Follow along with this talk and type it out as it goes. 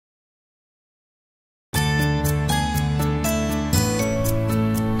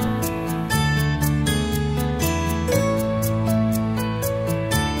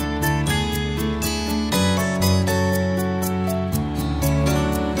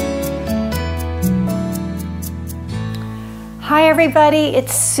Hi everybody,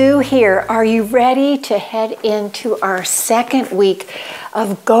 it's Sue here. Are you ready to head into our second week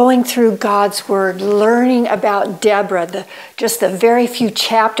of going through God's Word, learning about Deborah, just the very few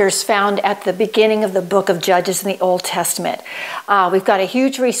chapters found at the beginning of the book of Judges in the Old Testament. We've got a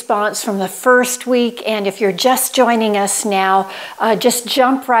huge response from the first week, and if you're just joining us now, just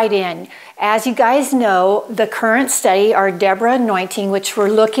jump right in. As you guys know, the current study, our Deborah Anointing, which we're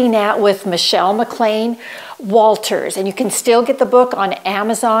looking at with Michelle McClain-Walters, and you can still get the book on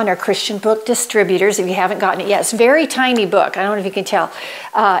Amazon or Christian book distributors if you haven't gotten it yet. It's a very tiny book. I don't know if you can tell.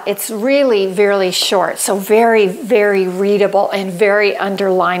 It's really, really short, so very, very readable and very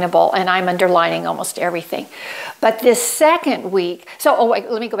underlinable, and I'm underlining almost everything. But this second week, wait,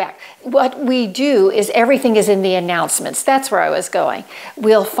 let me go back. What we do is everything is in the announcements. That's where I was going.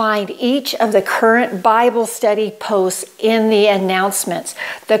 We'll find each of the current Bible study posts in the announcements.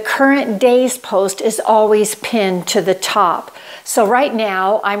 The current day's post is always pinned to the top. So right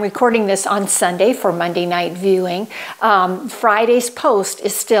now, I'm recording this on Sunday for Monday night viewing. Friday's post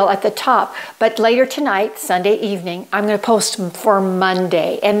is still at the top, but later tonight, Sunday evening, I'm going to post for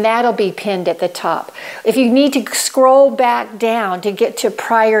Monday, and that'll be pinned at the top. If you need to scroll back down to get to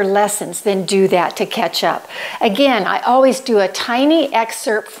prior lessons, then do that to catch up. Again, I always do a tiny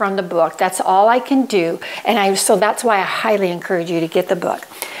excerpt from the book. That's all I can do, and so that's why I highly encourage you to get the book.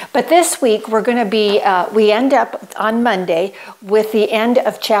 But this week, we're going to be, we end up on Monday with the end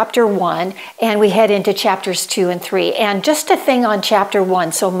of chapter 1, and we head into chapters 2 and 3. And just a thing on chapter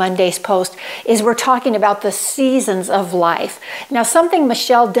 1, so Monday's post, is we're talking about the seasons of life. Now, something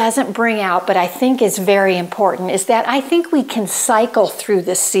Michelle doesn't bring out, but I think is very important, is that I think we can cycle through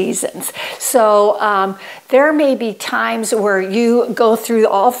the seasons. So there may be times where you go through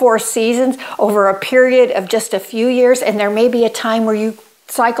all 4 seasons over a period of just a few years, and there may be a time where you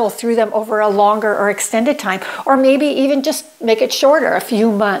cycle through them over a longer or extended time, or maybe even just make it shorter, a few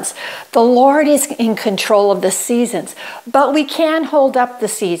months. The Lord is in control of the seasons, but we can hold up the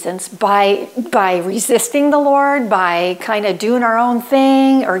seasons by resisting the Lord, by kind of doing our own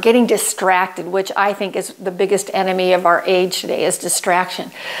thing or getting distracted, which I think is the biggest enemy of our age today, is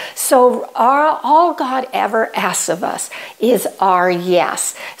distraction. So all God ever asks of us is our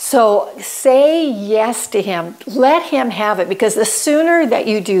yes. So say yes to Him. Let Him have it, because the sooner that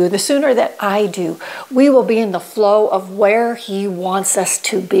you do, the sooner that I do, we will be in the flow of where He wants us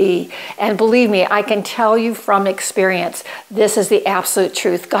to be. And believe me, I can tell you from experience, this is the absolute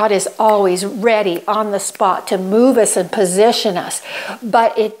truth. God is always ready on the spot to move us and position us,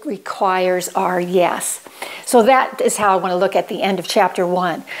 but it requires our yes. So that is how I want to look at the end of chapter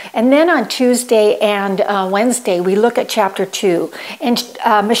 1. And then on Tuesday and Wednesday, we look at chapter 2. And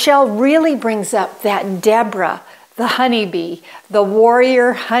Michelle really brings up that Deborah, the honeybee, the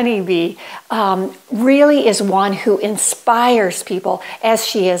warrior honeybee, really is one who inspires people as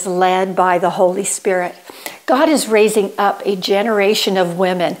she is led by the Holy Spirit. God is raising up a generation of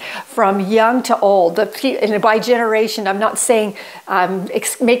women from young to old. And by generation, I'm not saying,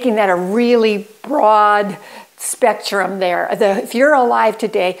 making that a really broad spectrum there. If you're alive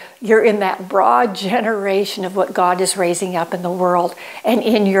today, you're in that broad generation of what God is raising up in the world, and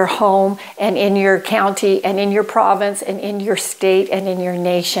in your home, and in your county, and in your province, and in your state, and in your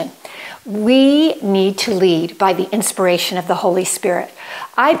nation. We need to lead by the inspiration of the Holy Spirit.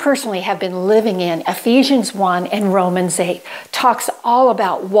 I personally have been living in Ephesians 1 and Romans 8. Talks all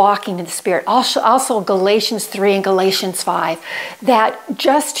about walking in the Spirit. Also Galatians 3 and Galatians 5. That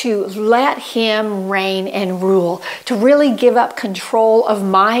just to let Him reign and rule. To really give up control of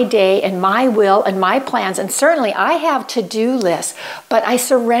my day and my will and my plans. And certainly I have to-do lists, but I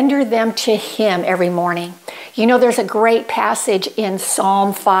surrender them to Him every morning. You know, there's a great passage in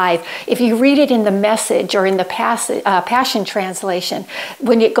Psalm 5. If you read it in the Message or in the Passion Translation,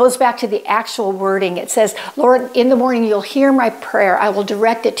 when it goes back to the actual wording, it says, Lord, in the morning you'll hear my prayer. I will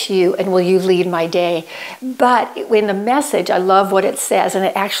direct it to you, and will you lead my day? But in the Message, I love what it says, and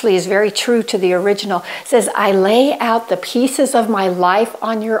it actually is very true to the original. It says, I lay out the pieces of my life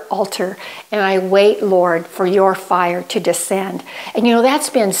on your altar, and I wait, Lord, for your fire to descend. And you know, that's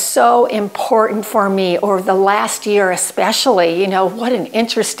been so important for me over the last year especially. You know, what an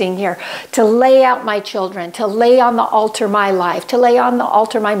interesting year. To lay out my children, to lay on the altar my life, to lay on the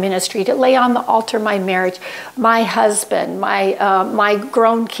altar my ministry, to lay on the altar my marriage, my husband, my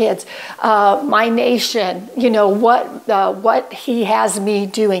grown kids, my nation, you know, what He has me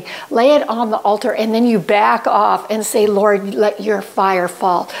doing. Lay it on the altar, and then you back off and say, Lord, let your fire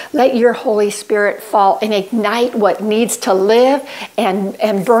fall. Let your Holy Spirit fall and ignite what needs to live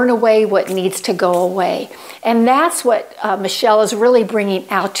and burn away what needs to go away. And that's what Michelle is really bringing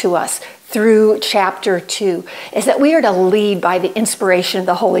out to us through chapter 2 is that we are to lead by the inspiration of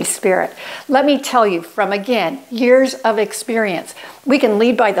the Holy Spirit. Let me tell you from, again, years of experience, we can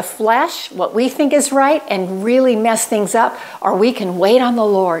lead by the flesh, what we think is right, and really mess things up, or we can wait on the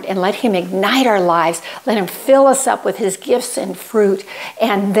Lord and let Him ignite our lives, let Him fill us up with His gifts and fruit,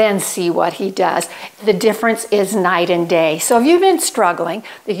 and then see what He does. The difference is night and day. So if you've been struggling,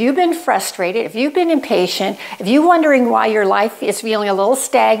 if you've been frustrated, if you've been impatient, if you're wondering why your life is feeling a little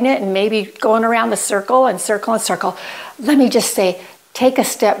stagnant and maybe going around the circle and circle and circle, let me just say, take a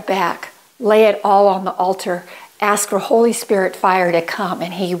step back, lay it all on the altar, ask for Holy Spirit fire to come,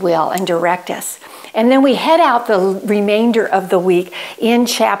 and He will, and direct us. And then we head out the remainder of the week in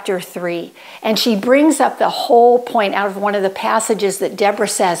chapter 3. And she brings up the whole point out of one of the passages that Deborah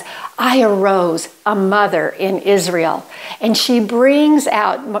says, I arose a mother in Israel. And she brings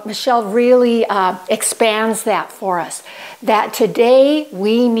out, Michelle really expands that for us, that today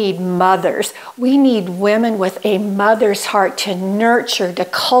we need mothers. We need women with a mother's heart to nurture, to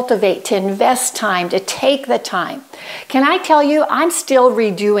cultivate, to invest time, to take the time. Can I tell you, I'm still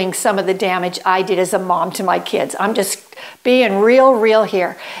redoing some of the damage I did as a mom to my kids. I'm just being real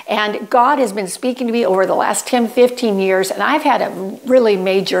here. And God has been speaking to me over the last 10, 15 years, and I've had a really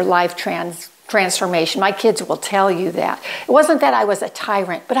major life transformation. My kids will tell you that. It wasn't that I was a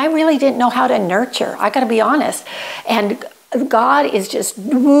tyrant, but I really didn't know how to nurture. I got to be honest. And God is just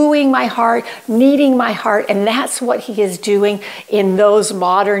wooing my heart, kneading my heart, and that's what He is doing in those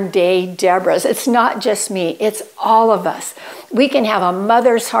modern day Deborahs. It's not just me, it's all of us. We can have a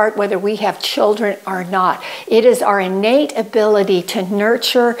mother's heart whether we have children or not. It is our innate ability to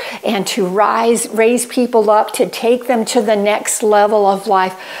nurture and to raise people up, to take them to the next level of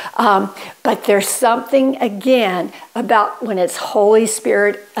life. But there's something, again, about when it's Holy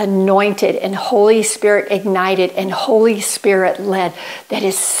Spirit anointed and Holy Spirit ignited and Holy Spirit led that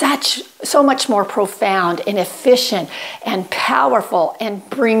is so much more profound and efficient and powerful and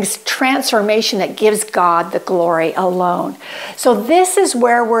brings transformation that gives God the glory alone. So this is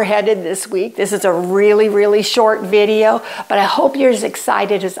where we're headed this week. This is a really short video, but I hope you're as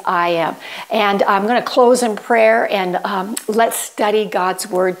excited as I am. And I'm going to close in prayer, and let's study God's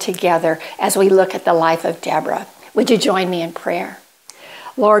Word together as we look at the life of Deborah. Would you join me in prayer?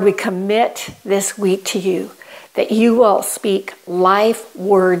 Lord, we commit this week to You, that You will speak life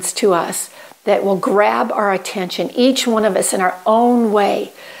words to us that will grab our attention, each one of us in our own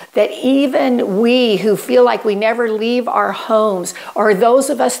way, that even we who feel like we never leave our homes, or those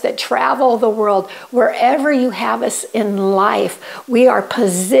of us that travel the world, wherever You have us in life, we are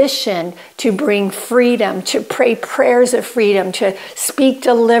positioned to bring freedom, to pray prayers of freedom, to speak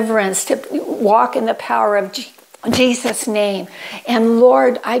deliverance, to walk in the power of Jesus' name. And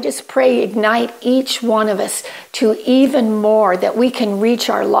Lord, I just pray, ignite each one of us to even more, that we can reach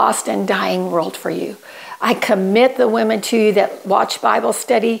our lost and dying world for You. I commit the women to You that watch Bible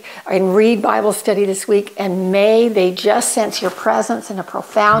study and read Bible study this week, and may they just sense Your presence in a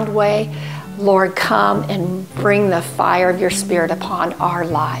profound way. Lord, come and bring the fire of Your Spirit upon our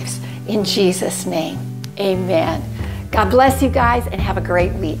lives. In Jesus' name, amen. God bless you guys, and have a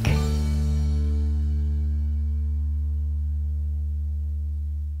great week.